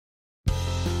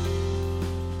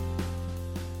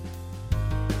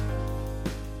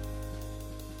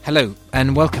Hello,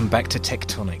 and welcome back to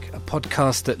Tectonic, a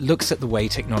podcast that looks at the way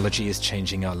technology is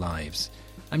changing our lives.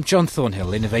 I'm John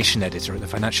Thornhill, Innovation Editor at the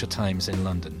Financial Times in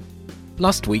London.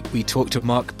 Last week, we talked to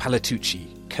Mark Palatucci,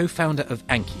 co-founder of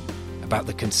Anki, about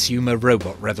the consumer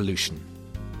robot revolution.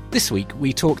 This week,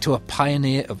 we talked to a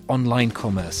pioneer of online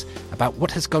commerce about what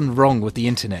has gone wrong with the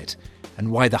internet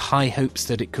and why the high hopes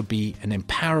that it could be an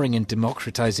empowering and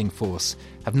democratizing force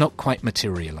have not quite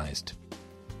materialized.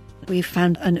 We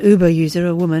found an Uber user,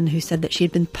 a woman, who said that she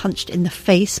had been punched in the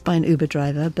face by an Uber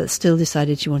driver, but still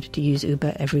decided she wanted to use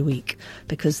Uber every week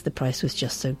because the price was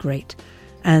just so great.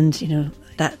 And,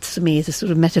 that to me is a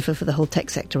sort of metaphor for the whole tech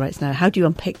sector right now. How do you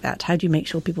unpick that? How do you make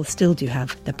sure people still do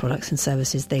have the products and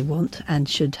services they want and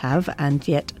should have, and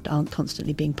yet aren't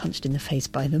constantly being punched in the face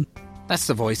by them? That's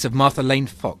the voice of Martha Lane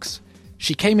Fox.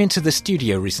 She came into the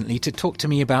studio recently to talk to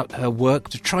me about her work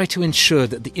to try to ensure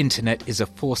that the internet is a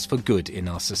force for good in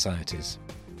our societies.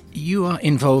 You are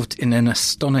involved in an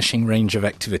astonishing range of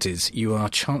activities. You are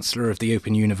Chancellor of the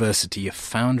Open University, a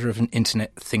founder of an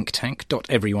internet think tank,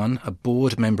 .everyone, a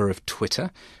board member of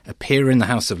Twitter, a peer in the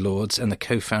House of Lords, and the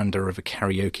co-founder of a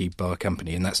karaoke bar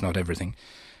company, and that's not everything.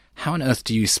 How on earth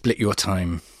do you split your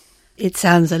time? It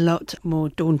sounds a lot more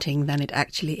daunting than it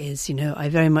actually is. I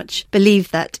very much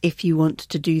believe that if you want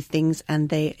to do things and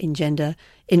they engender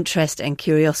interest and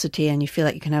curiosity and you feel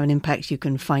like you can have an impact, you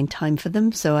can find time for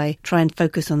them. So I try and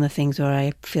focus on the things where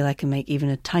I feel I can make even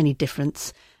a tiny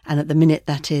difference. And at the minute,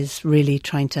 that is really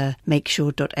trying to make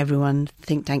sure .everyone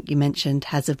think tank you mentioned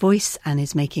has a voice and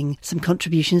is making some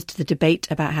contributions to the debate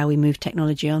about how we move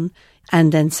technology on.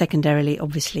 And then secondarily,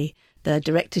 obviously, the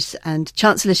directors and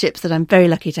chancellorships that I'm very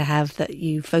lucky to have that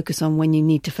you focus on when you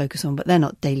need to focus on, but they're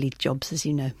not daily jobs, as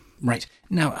you know. Right.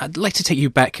 Now, I'd like to take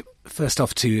you back, first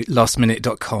off, to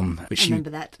lastminute.com. I remember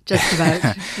that, just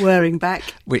about whirring back.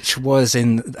 Which was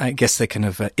in, I guess, the kind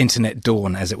of internet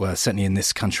dawn, as it were, certainly in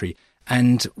this country.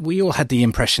 And we all had the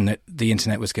impression that the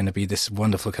internet was going to be this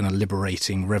wonderful kind of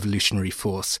liberating, revolutionary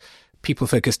force. People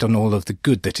focused on all of the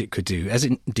good that it could do, as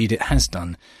indeed it has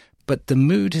done. But the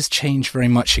mood has changed very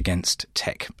much against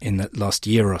tech in the last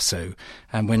year or so.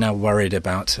 And we're now worried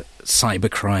about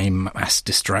cybercrime, mass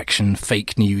distraction,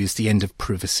 fake news, the end of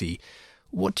privacy.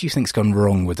 What do you think's gone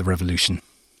wrong with the revolution?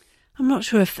 I'm not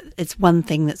sure if it's one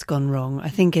thing that's gone wrong. I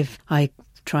think if I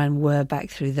try and whir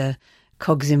back through the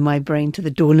cogs in my brain to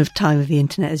the dawn of time of the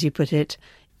internet, as you put it,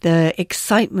 the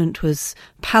excitement was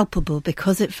palpable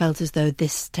because it felt as though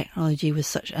this technology was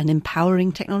such an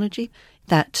empowering technology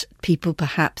that people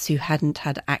perhaps who hadn't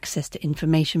had access to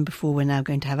information before were now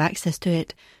going to have access to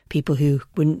it. People who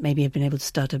wouldn't maybe have been able to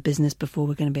start a business before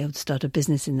were going to be able to start a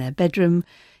business in their bedroom.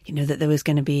 That there was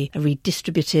going to be a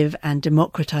redistributive and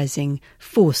democratizing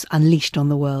force unleashed on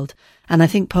the world. And I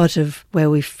think part of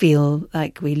where we feel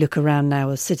like we look around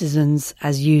now as citizens,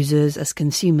 as users, as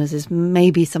consumers, is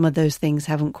maybe some of those things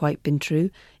haven't quite been true.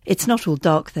 It's not all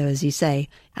dark, though, as you say.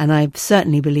 And I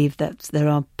certainly believe that there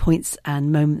are points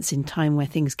and moments in time where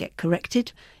things get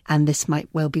corrected. And this might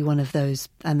well be one of those,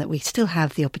 and that we still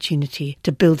have the opportunity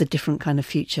to build a different kind of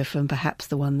future from perhaps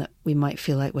the one that we might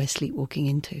feel like we're sleepwalking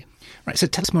into. Right, so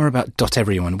tell us more about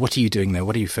 .everyone. What are you doing there?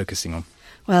 What are you focusing on?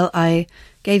 Well, I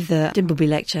gave the Dimbleby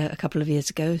lecture a couple of years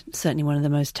ago, certainly one of the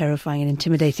most terrifying and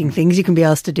intimidating things you can be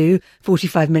asked to do,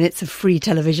 45 minutes of free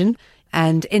television.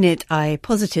 And in it, I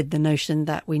posited the notion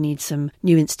that we need some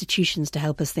new institutions to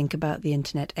help us think about the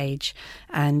internet age.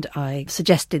 And I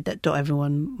suggested that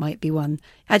 .everyone might be one.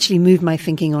 Actually moved my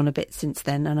thinking on a bit since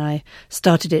then. And I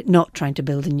started it not trying to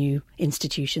build a new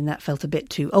institution. That felt a bit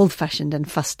too old-fashioned and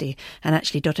fusty. And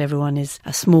actually .everyone is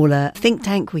a smaller think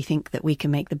tank. We think that we can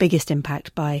make the biggest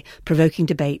impact by provoking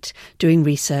debate, doing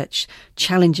research,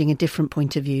 challenging a different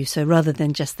point of view. So rather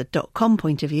than just the .com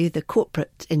point of view, the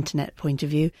corporate internet point of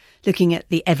view, looking at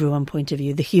the everyone point of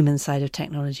view, the human side of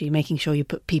technology, making sure you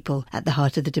put people at the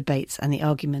heart of the debates and the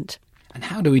argument. And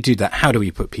how do we do that? How do we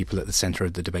put people at the centre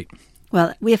of the debate?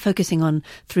 Well, we are focusing on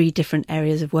 3 different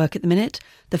areas of work at the minute.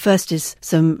 The first is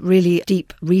some really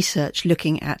deep research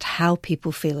looking at how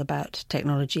people feel about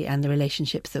technology and the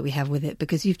relationships that we have with it,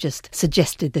 because you've just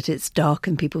suggested that it's dark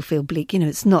and people feel bleak.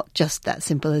 It's not just that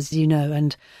simple, as you know,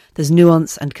 and there's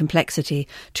nuance and complexity.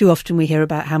 Too often we hear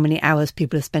about how many hours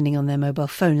people are spending on their mobile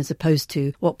phone as opposed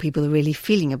to what people are really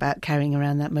feeling about carrying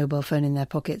around that mobile phone in their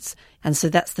pockets. And so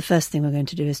that's the first thing we're going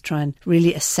to do, is try and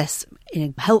really assess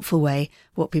in a helpful way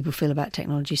what people feel about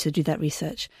technology. So do that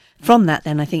research. From that,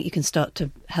 then, I think you can start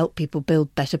to help people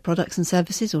build better products and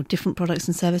services, or different products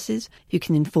and services. You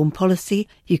can inform policy.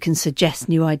 You can suggest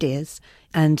new ideas.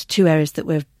 And 2 areas that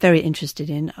we're very interested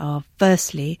in are,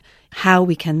 firstly, how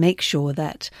we can make sure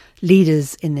that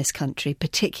leaders in this country,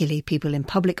 particularly people in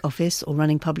public office or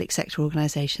running public sector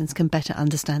organisations, can better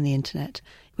understand the internet.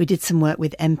 We did some work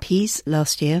with MPs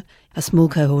last year, a small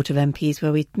cohort of MPs,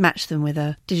 where we matched them with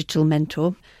a digital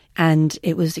mentor, and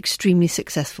it was extremely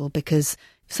successful because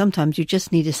sometimes you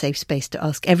just need a safe space to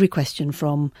ask every question,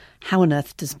 from how on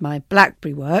earth does my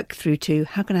BlackBerry work through to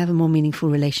how can I have a more meaningful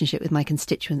relationship with my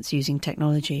constituents using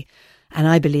technology. And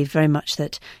I believe very much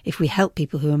that if we help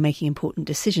people who are making important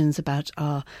decisions about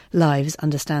our lives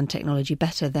understand technology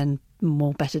better, then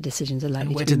more better decisions are likely to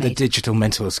be made. Where did the digital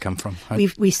mentors come from? We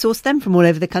sourced them from all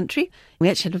over the country. We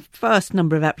actually had a vast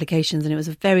number of applications, and it was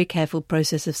a very careful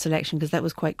process of selection because that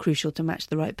was quite crucial to match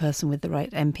the right person with the right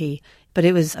MP. But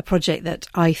it was a project that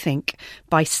I think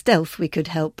by stealth we could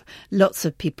help lots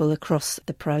of people across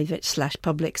the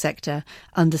private/public sector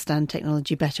understand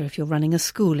technology better. If you're running a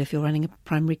school, if you're running a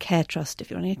primary care trust, if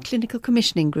you're running a clinical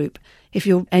commissioning group, if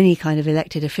you're any kind of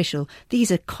elected official,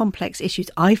 these are complex issues.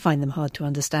 I find them hard to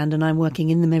understand, and I'm working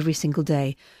in them every single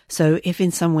day. So if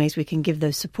in some ways we can give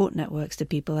those support networks to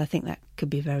people, I think that could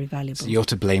be very valuable. So you're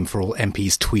to blame for all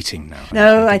MPs tweeting now?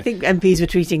 No, I think MPs were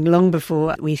tweeting long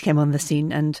before we came on the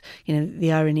scene. And, you know,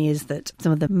 the irony is that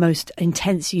some of the most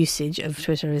intense usage of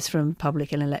Twitter is from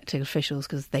public and elected officials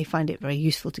because they find it very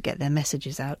useful to get their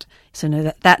messages out. So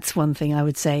no, that's one thing I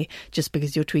would say. Just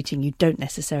because you're tweeting, you don't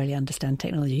necessarily understand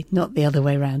technology, not the other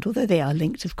way around, although they are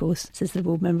linked, of course, says the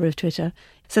board member of Twitter.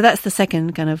 So that's the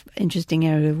second kind of interesting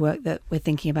area of work that we're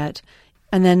thinking about.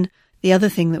 And then the other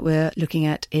thing that we're looking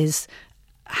at is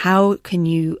how can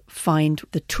you find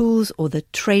the tools or the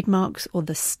trademarks or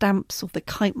the stamps or the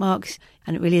kite marks,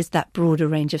 and it really is that broader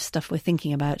range of stuff we're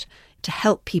thinking about, to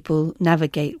help people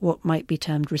navigate what might be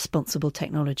termed responsible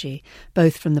technology,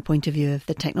 both from the point of view of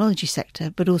the technology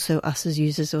sector, but also us as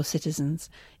users or citizens.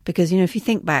 Because, you know, if you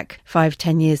think back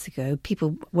 5-10 years ago,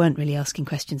 people weren't really asking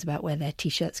questions about where their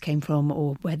T-shirts came from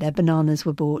or where their bananas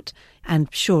were bought. And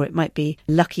sure, it might be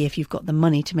lucky if you've got the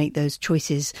money to make those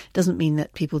choices. Doesn't mean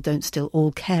that people don't still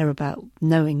all care about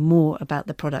knowing more about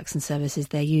the products and services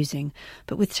they're using.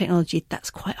 But with technology, that's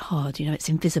quite hard. You know, it's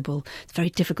invisible. It's very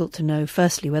difficult to know,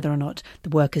 firstly, whether or not the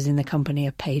workers in the company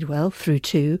are paid well, through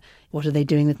to what are they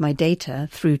doing with my data,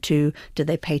 through to do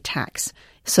they pay tax.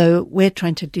 So we're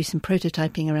trying to do some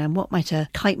prototyping around what might a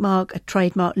kite mark, a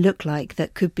trademark look like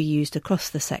that could be used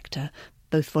across the sector,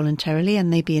 both voluntarily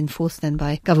and maybe enforced then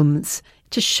by governments,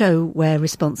 to show where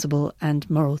responsible and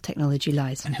moral technology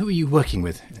lies. And who are you working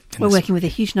with? We're working with a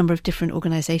huge number of different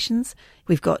organisations.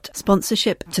 We've got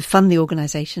sponsorship to fund the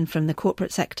organisation from the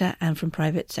corporate sector and from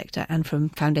private sector and from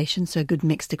foundations, so a good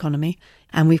mixed economy.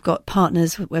 And we've got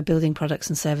partners we're building products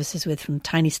and services with, from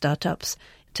tiny startups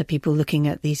to people looking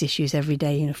at these issues every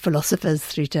day, you know, philosophers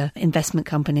through to investment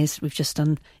companies. We've just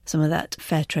done some of that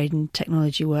fair trade and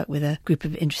technology work with a group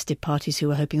of interested parties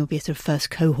who are hoping will be a sort of first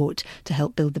cohort to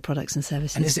help build the products and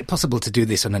services. And is it possible to do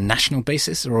this on a national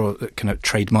basis, or kind of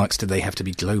trademarks, do they have to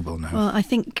be global now? Well, I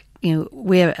think, you know,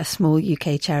 we're a small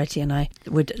UK charity, and I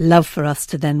would love for us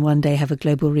to then one day have a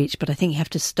global reach, but I think you have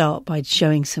to start by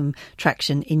showing some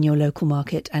traction in your local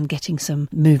market and getting some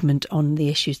movement on the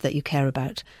issues that you care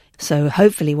about. So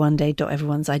hopefully one day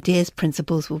 .everyone's ideas,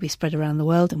 principles will be spread around the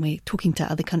world, and we're talking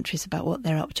to other countries about what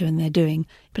they're up to and they're doing.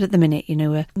 But at the minute, you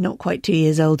know, we're not quite 2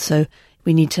 years old, so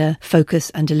we need to focus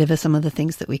and deliver some of the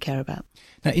things that we care about.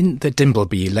 Now, in the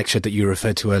Dimbleby lecture that you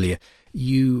referred to earlier,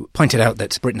 you pointed out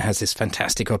that Britain has this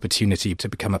fantastic opportunity to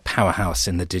become a powerhouse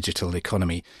in the digital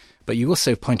economy. But you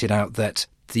also pointed out that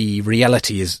the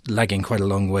reality is lagging quite a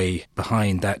long way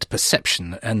behind that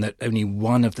perception, and that only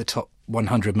one of the top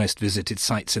 100 most visited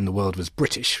sites in the world was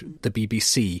British, the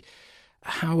BBC.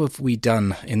 How have we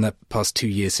done in the past 2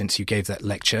 years since you gave that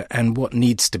lecture, and what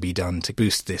needs to be done to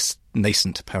boost this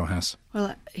nascent powerhouse?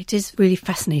 Well, it is really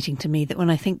fascinating to me that when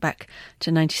I think back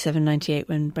to 97, 98,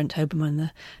 when Brent Hoberman,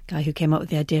 the guy who came up with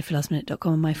the idea for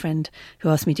lastminute.com, and my friend who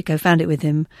asked me to co-found it with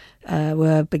him,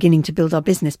 were beginning to build our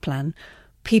business plan,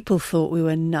 people thought we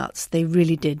were nuts. They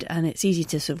really did. And it's easy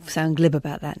to sort of sound glib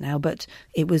about that now, but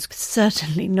it was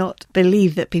certainly not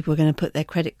believed that people were going to put their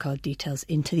credit card details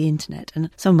into the internet.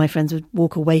 And some of my friends would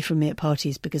walk away from me at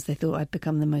parties because they thought I'd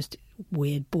become the most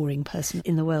weird, boring person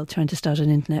in the world trying to start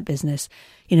an internet business.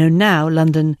 You know, now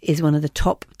London is one of the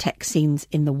top tech scenes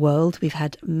in the world. We've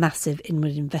had massive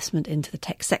inward investment into the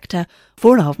tech sector.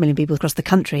 4.5 million people across the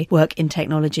country work in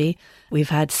technology. We've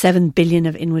had 7 billion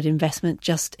of inward investment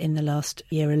just in the last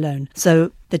year alone.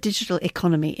 So the digital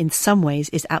economy in some ways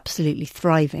is absolutely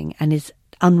thriving and is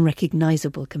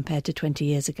unrecognisable compared to 20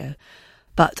 years ago.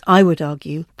 But I would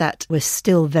argue that we're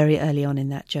still very early on in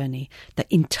that journey. The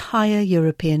entire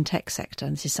European tech sector,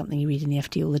 and this is something you read in the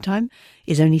FT all the time,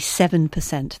 is only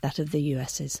 7% that of the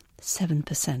US's.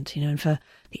 7%, and for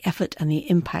the effort and the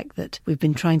impact that we've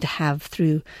been trying to have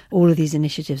through all of these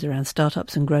initiatives around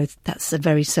startups and growth, that's a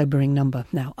very sobering number.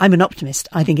 Now, I'm an optimist.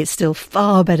 I think it's still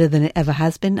far better than it ever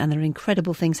has been, and there are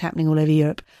incredible things happening all over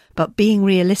Europe. But being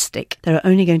realistic, there are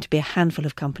only going to be a handful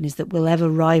of companies that will ever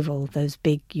rival those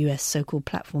big US so-called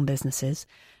platform businesses.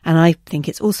 And I think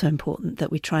it's also important that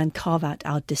we try and carve out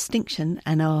our distinction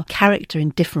and our character in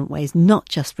different ways, not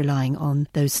just relying on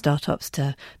those startups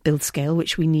to build scale,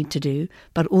 which we need to do,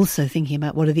 but also thinking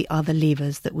about what are the other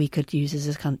levers that we could use as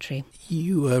a country.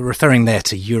 You were referring there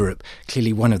to Europe.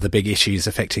 Clearly, one of the big issues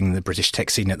affecting the British tech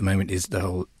scene at the moment is the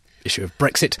whole issue of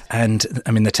Brexit. And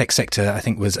the tech sector, I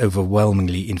think, was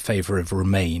overwhelmingly in favour of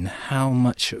Remain. How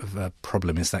much of a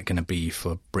problem is that going to be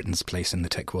for Britain's place in the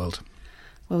tech world?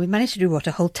 Well, we managed to do,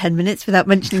 a whole 10 minutes without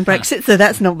mentioning Brexit, so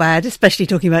that's not bad, especially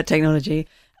talking about technology.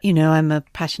 I'm a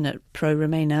passionate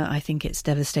pro-Remainer. I think it's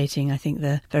devastating. I think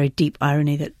the very deep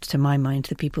irony that, to my mind,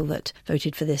 the people that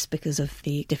voted for this because of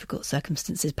the difficult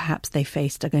circumstances perhaps they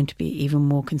faced are going to be even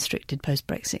more constricted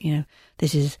post-Brexit.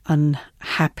 This is an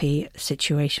unhappy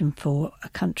situation for a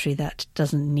country that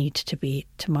doesn't need to be,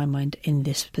 to my mind, in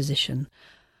this position.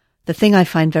 The thing I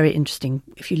find very interesting,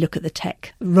 if you look at the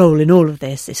tech role in all of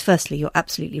this, is firstly, you're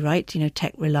absolutely right.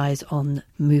 Tech relies on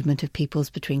movement of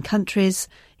peoples between countries.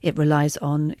 It relies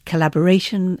on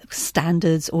collaboration,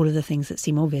 standards, all of the things that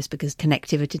seem obvious because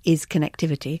connectivity is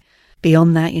connectivity.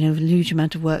 Beyond that, a huge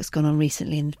amount of work's gone on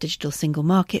recently in the digital single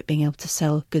market, being able to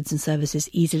sell goods and services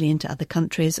easily into other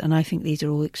countries. And I think these are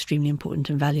all extremely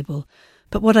important and valuable.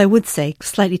 But what I would say,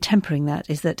 slightly tempering that,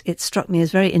 is that it struck me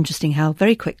as very interesting how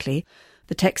very quickly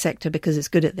the tech sector, because it's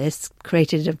good at this,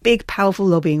 created a big, powerful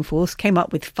lobbying force, came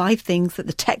up with 5 things that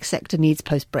the tech sector needs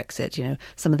post-Brexit,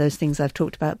 some of those things I've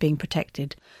talked about being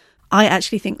protected. I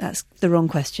actually think that's the wrong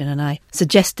question. And I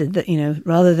suggested that,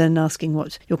 rather than asking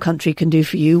what your country can do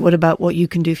for you, what about what you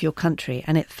can do for your country?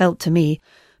 And it felt to me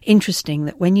interesting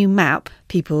that when you map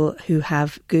people who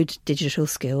have good digital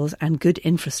skills and good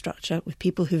infrastructure with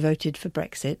people who voted for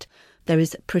Brexit, there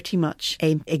is pretty much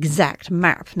an exact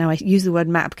map. Now, I use the word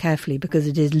map carefully because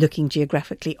it is looking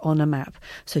geographically on a map.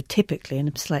 So typically, in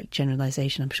a slight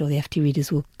generalisation, I'm sure the FT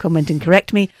readers will comment and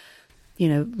correct me,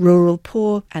 rural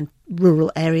poor and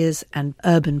rural areas and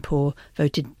urban poor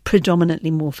voted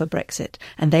predominantly more for Brexit.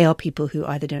 And they are people who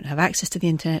either don't have access to the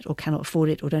internet or cannot afford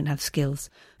it or don't have skills.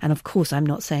 And of course, I'm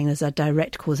not saying there's a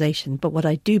direct causation, but what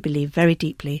I do believe very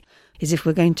deeply is if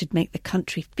we're going to make the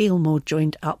country feel more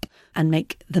joined up and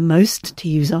make the most, to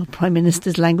use our Prime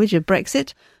Minister's language, of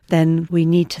Brexit, then we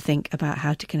need to think about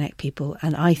how to connect people.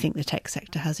 And I think the tech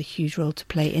sector has a huge role to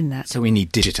play in that. So we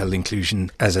need digital inclusion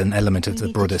as an element of the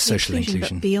broader social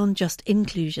inclusion. But beyond just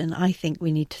inclusion, I think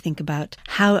we need to think about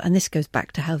how, and this goes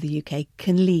back to how the UK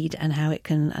can lead and how it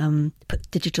can put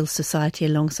digital society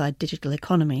alongside digital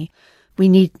economy. We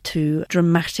need to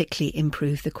dramatically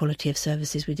improve the quality of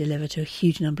services we deliver to a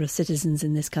huge number of citizens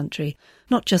in this country,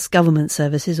 not just government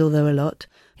services, although a lot.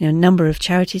 A number of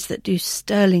charities that do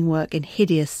sterling work in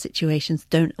hideous situations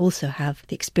don't also have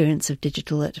the experience of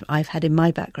digital that I've had in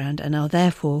my background and are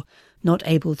therefore not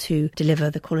able to deliver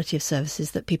the quality of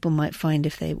services that people might find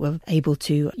if they were able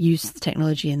to use the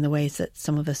technology in the ways that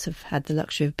some of us have had the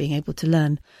luxury of being able to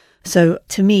learn. So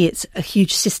to me, it's a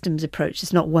huge systems approach.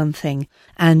 It's not one thing.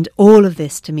 And all of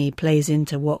this, to me, plays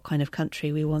into what kind of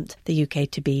country we want the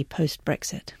UK to be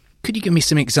post-Brexit. Could you give me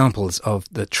some examples of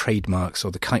the trademarks or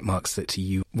the kite marks that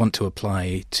you want to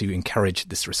apply to encourage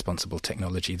this responsible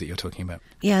technology that you're talking about?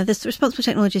 Yeah, this responsible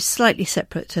technology is slightly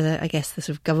separate to the sort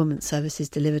of government services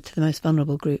delivered to the most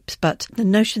vulnerable groups. But the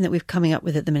notion that we're coming up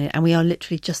with at the minute, and we are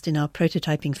literally just in our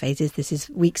prototyping phases, this is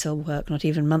weeks old work, not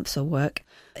even months old work,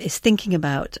 is thinking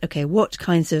about, what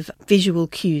kinds of visual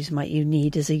cues might you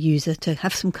need as a user to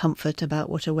have some comfort about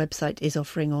what a website is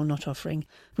offering or not offering.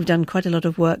 We've done quite a lot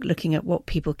of work looking at what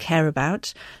people care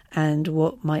about and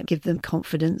what might give them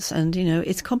confidence. And,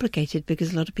 it's complicated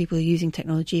because a lot of people are using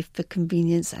technology for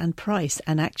convenience and price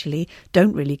and actually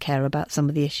don't really care about some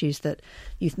of the issues that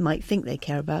you might think they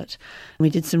care about. We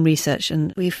did some research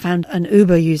and we found an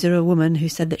Uber user, a woman, who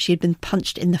said that she had been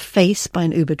punched in the face by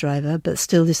an Uber driver, but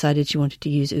still decided she wanted to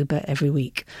use Uber every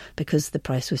week because the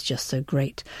price was just so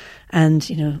great.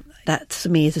 And, that to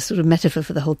me is a sort of metaphor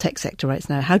for the whole tech sector right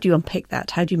now. How do you unpick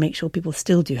that? How do you make sure people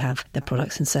still do have the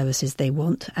products and services they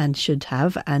want and should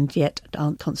have and yet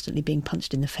aren't constantly being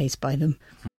punched in the face by them?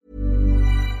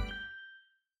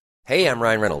 Hey, I'm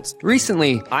Ryan Reynolds.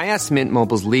 Recently, I asked Mint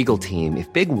Mobile's legal team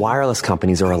if big wireless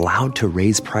companies are allowed to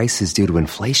raise prices due to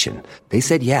inflation. They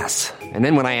said yes. And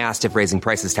then when I asked if raising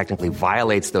prices technically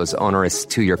violates those onerous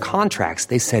 2-year contracts,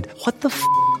 they said, "What the f***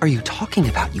 are you talking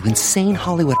about, you insane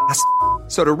Hollywood ass?"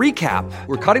 So to recap,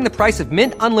 we're cutting the price of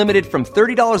Mint Unlimited from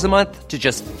 $30 a month to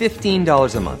just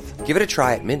 $15 a month. Give it a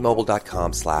try at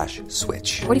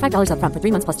mintmobile.com/switch. $45 up front for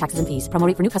 3 months plus taxes and fees. Promo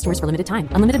rate for new customers for limited time.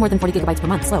 Unlimited more than 40 gigabytes per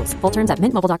month. Slows full terms at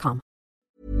mintmobile.com.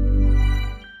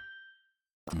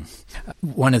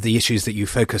 One of the issues that you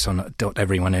focus on at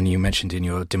Everyone, and you mentioned in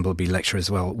your Dimbleby lecture as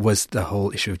well, was the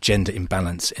whole issue of gender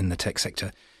imbalance in the tech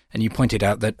sector. And you pointed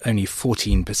out that only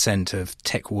 14% of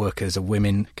tech workers are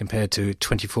women compared to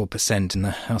 24% in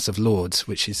the House of Lords,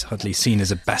 which is hardly seen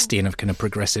as a bastion of kind of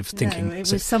progressive thinking. No,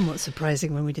 it was somewhat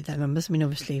surprising when we did that numbers. I mean,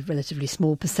 obviously, a relatively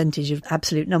small percentage of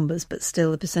absolute numbers, but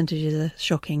still the percentages are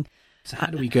shocking. So how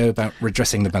do we go about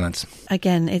redressing the balance?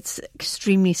 Again, it's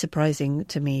extremely surprising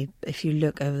to me if you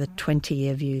look over the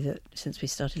 20-year view that since we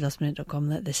started lastminute.com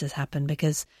that this has happened,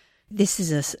 because this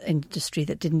is an industry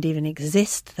that didn't even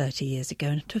exist 30 years ago,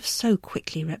 and to have so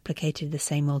quickly replicated the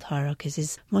same old hierarchies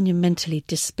is monumentally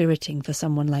dispiriting for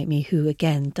someone like me who,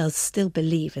 again, does still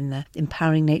believe in the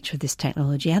empowering nature of this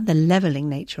technology and the levelling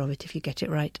nature of it if you get it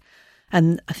right.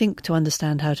 And I think to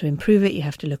understand how to improve it, you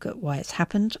have to look at why it's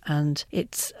happened. And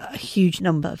it's a huge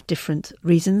number of different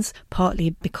reasons, partly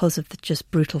because of the just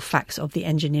brutal facts of the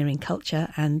engineering culture.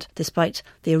 And despite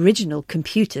the original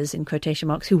computers, in quotation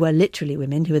marks, who were literally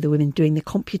women, who were the women doing the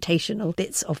computational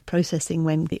bits of processing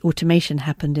when the automation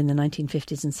happened in the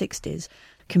 1950s and 60s,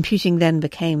 computing then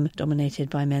became dominated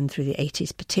by men through the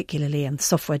 80s particularly, and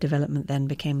software development then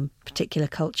became particular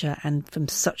culture, and from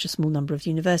such a small number of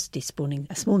universities spawning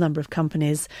a small number of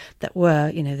companies that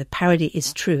were, the parody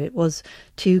is true. It was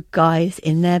two guys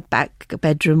in their back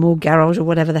bedroom or garage or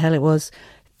whatever the hell it was,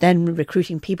 then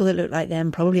recruiting people that looked like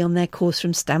them, probably on their course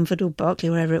from Stanford or Berkeley,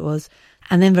 wherever it was.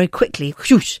 And then very quickly,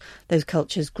 whoosh, those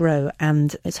cultures grow,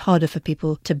 and it's harder for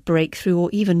people to break through or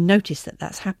even notice that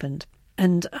that's happened.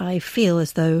 And I feel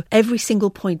as though every single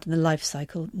point in the life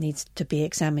cycle needs to be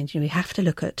examined. We have to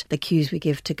look at the cues we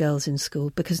give to girls in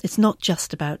school, because it's not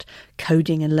just about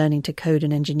coding and learning to code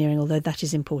and engineering, although that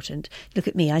is important. Look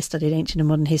at me, I studied ancient and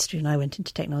modern history and I went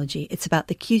into technology. It's about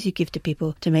the cues you give to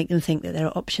people to make them think that there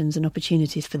are options and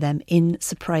opportunities for them in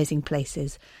surprising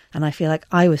places. And I feel like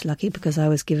I was lucky because I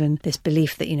was given this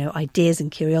belief that, ideas and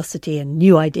curiosity and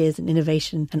new ideas and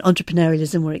innovation and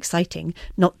entrepreneurialism were exciting,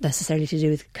 not necessarily to do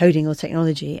with coding or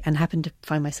technology, and happened to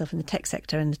find myself in the tech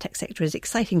sector. And the tech sector is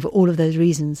exciting for all of those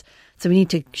reasons. So we need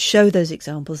to show those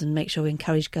examples and make sure we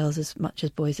encourage girls as much as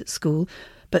boys at school.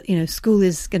 But, school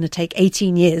is going to take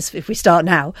 18 years if we start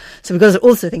now. So we've got to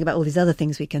also think about all these other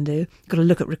things we can do. We've got to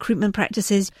look at recruitment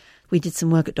practices. We did some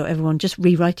work at Everyone just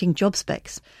rewriting job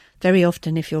specs. Very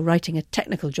often, if you're writing a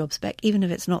technical job spec, even if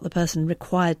it's not the person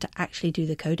required to actually do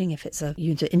the coding, if it's a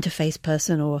user interface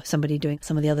person or somebody doing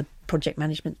some of the other project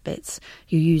management bits,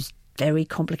 you use very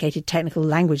complicated technical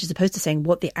language as opposed to saying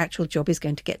what the actual job is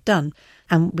going to get done.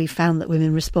 And we found that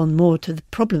women respond more to the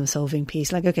problem-solving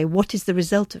piece, like, okay, what is the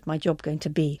result of my job going to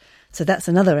be? So that's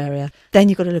another area. Then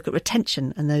you've got to look at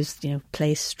retention, and those,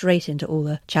 play straight into all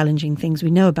the challenging things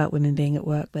we know about women being at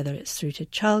work, whether it's through to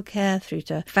childcare, through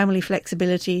to family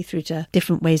flexibility, through to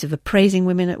different ways of appraising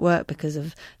women at work because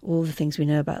of all the things we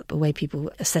know about the way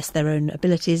people assess their own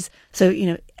abilities.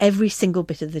 So, every single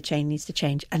bit of the chain needs to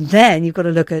change. And then you've got to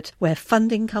look at where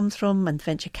funding comes from and the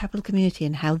venture capital community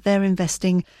and how they're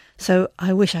investing. So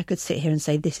I wish I could sit here and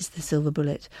say this is the silver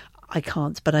bullet. I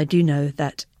can't, but I do know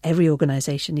that every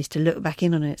organisation needs to look back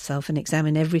in on itself and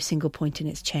examine every single point in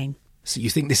its chain. So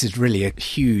you think this is really a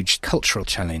huge cultural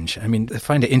challenge? I mean, I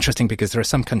find it interesting because there are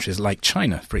some countries like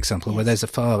China, for example, where there's a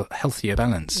far healthier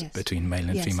balance between male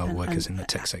and female workers in the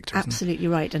tech sector. Absolutely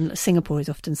right. And Singapore is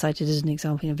often cited as an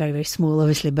example, very, very small,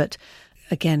 obviously, but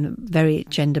again, very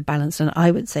gender balanced. And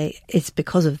I would say it's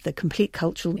because of the complete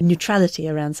cultural neutrality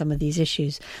around some of these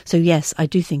issues. So yes, I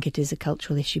do think it is a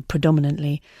cultural issue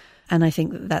predominantly. And I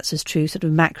think that's as true sort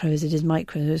of macro as it is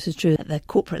micro. It's as true at the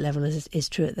corporate level as it is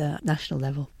true at the national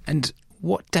level. And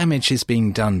what damage is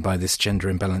being done by this gender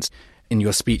imbalance? In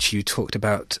your speech, you talked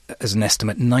about, as an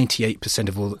estimate, 98%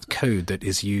 of all code that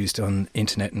is used on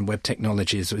internet and web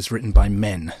technologies was written by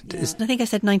men. Yeah. I think I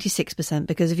said 96%,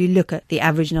 because if you look at the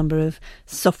average number of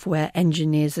software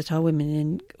engineers that are women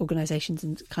in organisations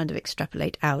and kind of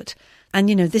extrapolate out, And,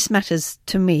 this matters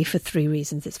to me for 3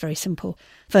 reasons. It's very simple.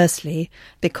 Firstly,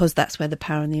 because that's where the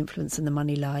power and the influence and the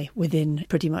money lie within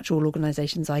pretty much all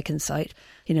organisations I can cite.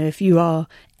 If you are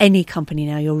any company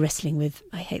now, you're wrestling with,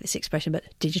 I hate this expression, but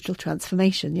digital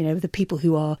transformation. The people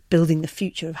who are building the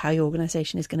future of how your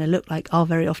organisation is going to look like are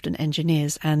very often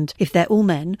engineers. And if they're all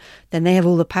men, then they have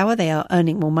all the power. They are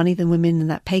earning more money than women, and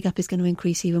that pay gap is going to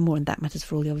increase even more. And that matters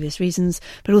for all the obvious reasons.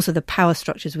 But also the power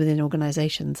structures within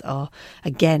organisations are,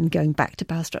 again, going back to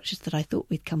power structures that I thought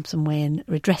we'd come some way in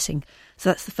redressing. So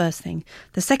that's the first thing.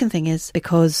 The second thing is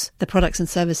because the products and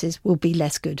services will be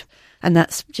less good. And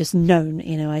that's just known.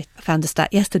 I found a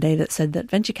stat yesterday that said that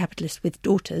venture capitalists with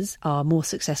daughters are more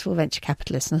successful venture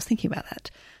capitalists. And I was thinking about that.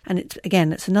 And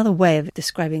it's another way of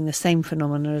describing the same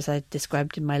phenomena as I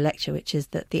described in my lecture, which is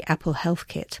that the Apple Health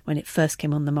Kit, when it first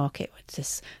came on the market, was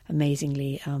this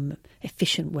amazingly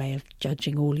efficient way of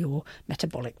judging all your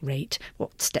metabolic rate,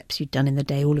 what steps you'd done in the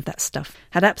day, all of that stuff,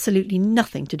 had absolutely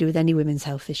nothing to do with any women's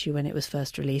health issue when it was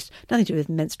first released, nothing to do with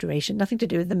menstruation, nothing to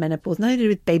do with the menopause, nothing to do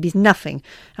with babies, nothing.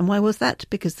 And why was that?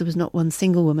 Because there was not one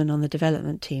single woman on the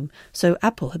development team. So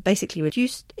Apple had basically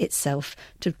reduced itself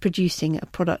to producing a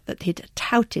product that he'd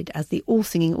touted as the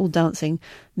all-singing, all-dancing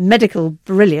medical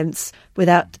brilliance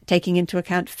without taking into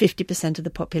account 50% of the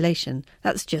population.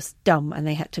 That's just dumb, and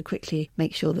they had to quickly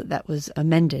make sure that that was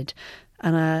amended.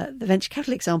 And the venture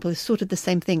capital example is sort of the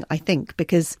same thing, I think,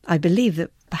 because I believe that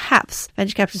perhaps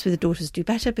venture capitalists with daughters do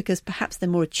better because perhaps they're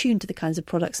more attuned to the kinds of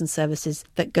products and services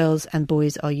that girls and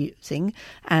boys are using,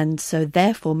 and so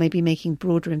therefore may be making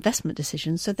broader investment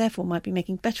decisions, so therefore might be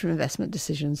making better investment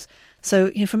decisions.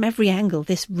 So, from every angle,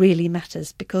 this really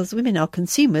matters because women are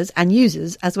consumers and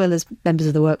users as well as members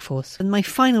of the workforce. And my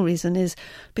final reason is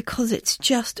because it's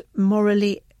just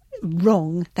morally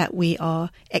wrong that we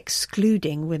are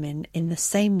excluding women in the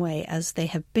same way as they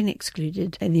have been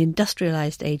excluded in the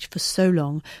industrialized age for so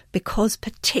long, because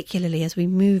particularly as we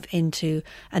move into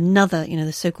another,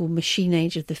 the so-called machine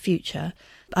age of the future,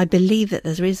 I believe that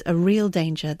there is a real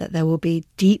danger that there will be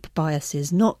deep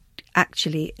biases, not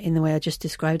actually in the way I just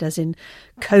described as in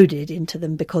coded into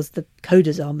them because the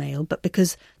coders are male, but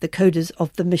because the coders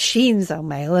of the machines are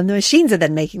male and the machines are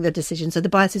then making the decisions. So the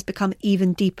biases become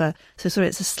even deeper. So sorry,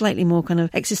 it's a slightly more kind of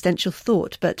existential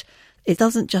thought, but it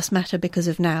doesn't just matter because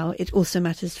of now, it also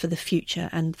matters for the future,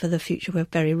 and for the future we're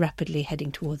very rapidly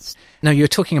heading towards. Now, you're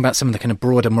talking about some of the kind of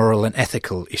broader moral and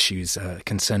ethical issues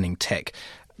concerning tech,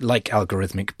 like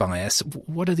algorithmic bias.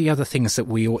 What are the other things that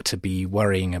we ought to be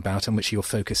worrying about and which you're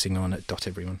focusing on at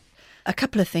Everyone? A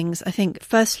couple of things. I think,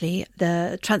 firstly,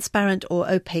 the transparent or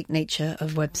opaque nature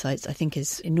of websites, I think,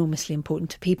 is enormously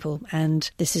important to people. And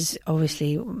this is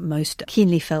obviously most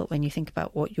keenly felt when you think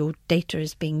about what your data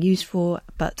is being used for,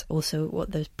 but also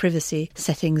what the privacy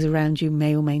settings around you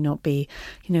may or may not be.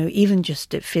 Even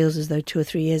just it feels as though 2 or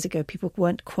 3 years ago, people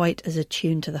weren't quite as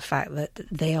attuned to the fact that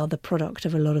they are the product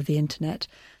of a lot of the internet.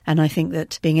 And I think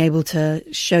that being able to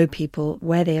show people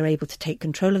where they are able to take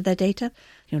control of their data,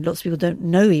 lots of people don't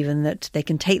know even that they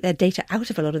can take their data out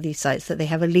of a lot of these sites, that they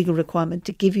have a legal requirement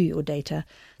to give you your data.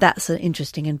 That's an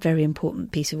interesting and very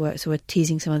important piece of work. So we're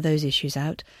teasing some of those issues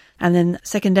out. And then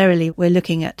secondarily, we're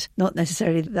looking at not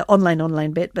necessarily the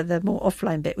online bit, but the more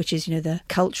offline bit, which is, the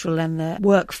cultural and the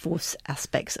workforce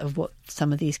aspects of what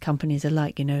some of these companies are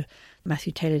like.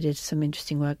 Matthew Taylor did some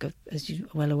interesting work, as you're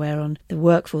well aware, on the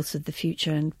workforce of the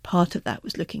future. And part of that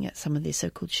was looking at some of these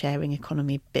so-called sharing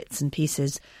economy bits and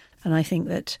pieces. And I think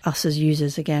that us as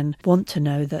users, again, want to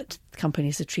know that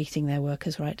companies are treating their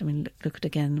workers right. I mean, look at,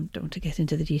 again, don't want to get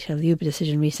into the detail of the Uber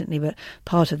decision recently, but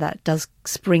part of that does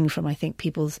spring from, I think,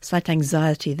 people's slight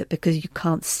anxiety that because you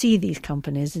can't see these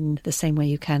companies in the same way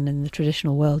you can in the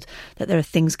traditional world, that there are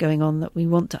things going on that we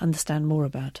want to understand more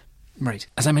about. Right.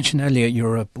 As I mentioned earlier,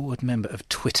 you're a board member of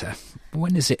Twitter.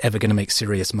 When is it ever going to make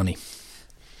serious money?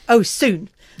 Oh, soon.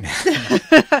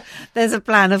 There's a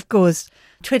plan, of course.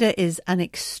 Twitter is an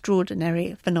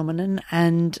extraordinary phenomenon,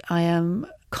 and I am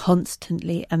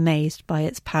constantly amazed by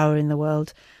its power in the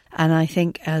world. And I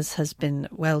think, as has been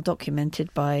well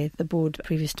documented by the board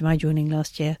previous to my joining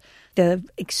last year, the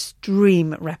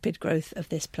extreme rapid growth of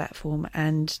this platform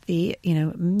and the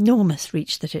enormous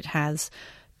reach that it has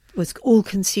was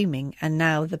all-consuming, and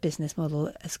now the business model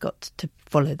has got to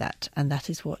follow that, and that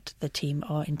is what the team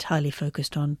are entirely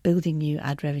focused on, building new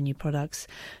ad revenue products,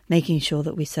 making sure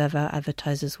that we serve our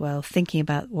advertisers well, thinking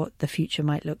about what the future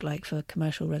might look like for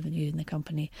commercial revenue in the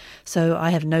company. So I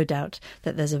have no doubt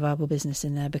that there's a viable business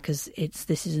in there because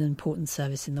this is an important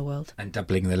service in the world. And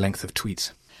doubling the length of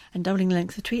tweets. And doubling the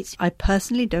length of tweets. I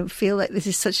personally don't feel like this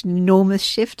is such an enormous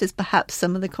shift as perhaps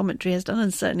some of the commentary has done,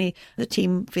 and certainly the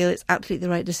team feel it's absolutely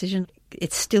the right decision.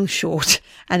 it's still short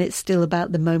and it's still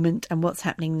about the moment and what's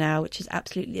happening now, which is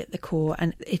absolutely at the core.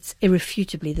 And it's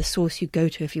irrefutably the source you go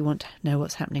to if you want to know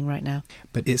what's happening right now.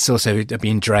 But it's also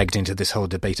being dragged into this whole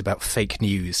debate about fake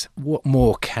news. What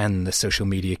more can the social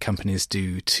media companies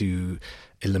do to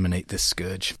eliminate this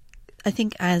scourge? I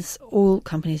think, as all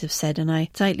companies have said, and I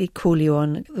tightly call you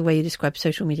on the way you describe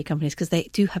social media companies, because they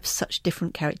do have such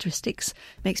different characteristics.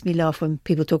 It makes me laugh when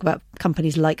people talk about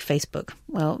companies like Facebook.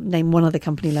 Well, name one other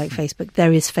company like Facebook.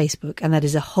 There is Facebook, and that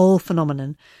is a whole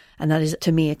phenomenon. And that is,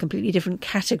 to me, a completely different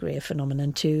category of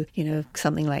phenomenon to,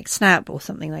 something like Snap or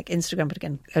something like Instagram, but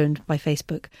again, owned by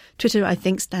Facebook. Twitter, I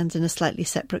think, stands in a slightly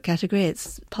separate category.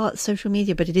 It's part social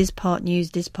media, but it is part news,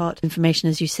 it is part information,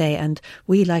 as you say. And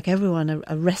we, like everyone,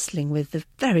 are wrestling with the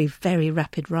very, very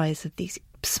rapid rise of these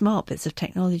smart bits of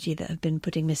technology that have been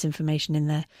putting misinformation in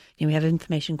there. We have an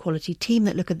information quality team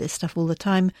that look at this stuff all the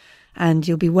time. And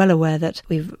you'll be well aware that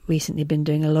we've recently been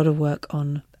doing a lot of work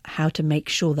on how to make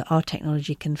sure that our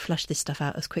technology can flush this stuff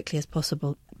out as quickly as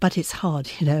possible. But it's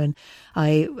hard, and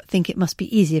I think it must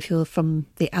be easy if you're from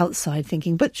the outside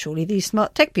thinking, but surely these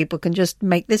smart tech people can just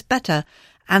make this better.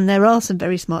 And there are some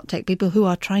very smart tech people who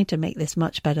are trying to make this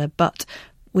much better, but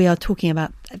we are talking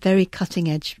about very cutting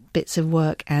edge bits of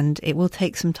work, and it will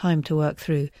take some time to work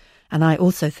through. And I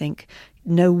also think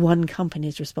no one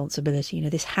company's responsibility.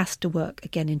 This has to work,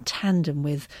 again, in tandem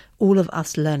with all of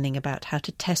us learning about how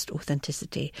to test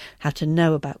authenticity, how to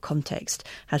know about context,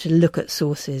 how to look at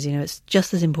sources. It's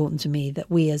just as important to me that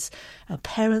we as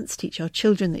parents teach our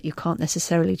children that you can't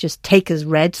necessarily just take as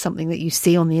read something that you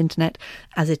see on the internet,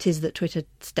 as it is that Twitter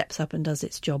steps up and does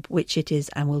its job, which it is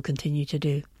and will continue to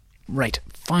do. Right.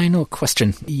 Final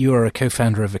question. You are a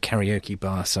co-founder of a karaoke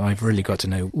bar, so I've really got to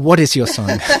know, what is your song?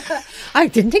 I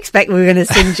didn't expect we were going to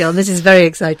sing, John. This is very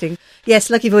exciting. Yes,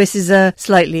 Lucky Voice is a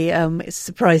slightly it's a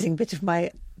surprising bit of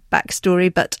my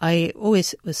backstory, but I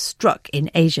always was struck in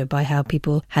Asia by how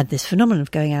people had this phenomenon of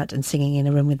going out and singing in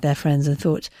a room with their friends, and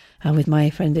thought with my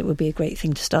friend it would be a great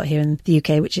thing to start here in the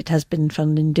UK, which it has been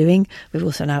fun in doing. We've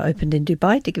also now opened in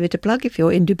Dubai, to give it a plug if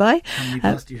you're in Dubai. How many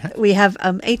bars do you have? We have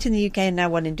 8 in the UK and now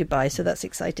 1 in Dubai, so that's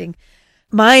exciting.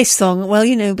 My song,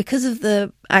 well, because of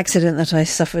the accident that I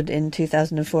suffered in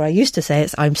 2004, I used to say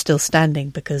I'm still standing,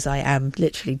 because I am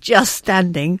literally just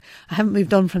standing. I haven't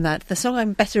moved on from that. The song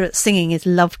I'm better at singing is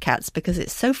Love Cats, because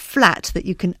it's so flat that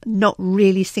you can not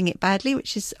really sing it badly,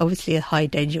 which is obviously a high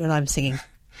danger when I'm singing.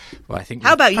 Well, I think.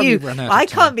 How about you? I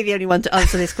can't be the only one to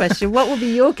answer this question. What will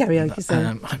be your karaoke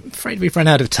song? I'm afraid we've run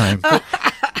out of time. But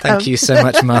thank you so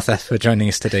much, Martha, for joining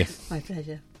us today. My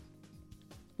pleasure.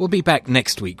 We'll be back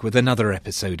next week with another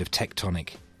episode of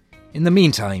Tectonic. In the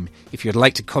meantime, if you'd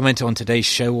like to comment on today's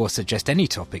show or suggest any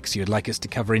topics you'd like us to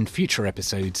cover in future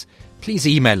episodes, please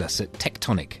email us at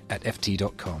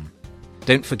tectonic@ft.com.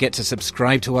 Don't forget to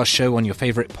subscribe to our show on your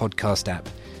favourite podcast app.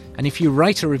 And if you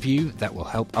write a review, that will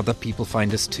help other people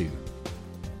find us too.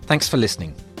 Thanks for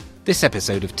listening. This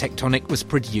episode of Tectonic was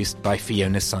produced by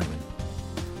Fiona Simon.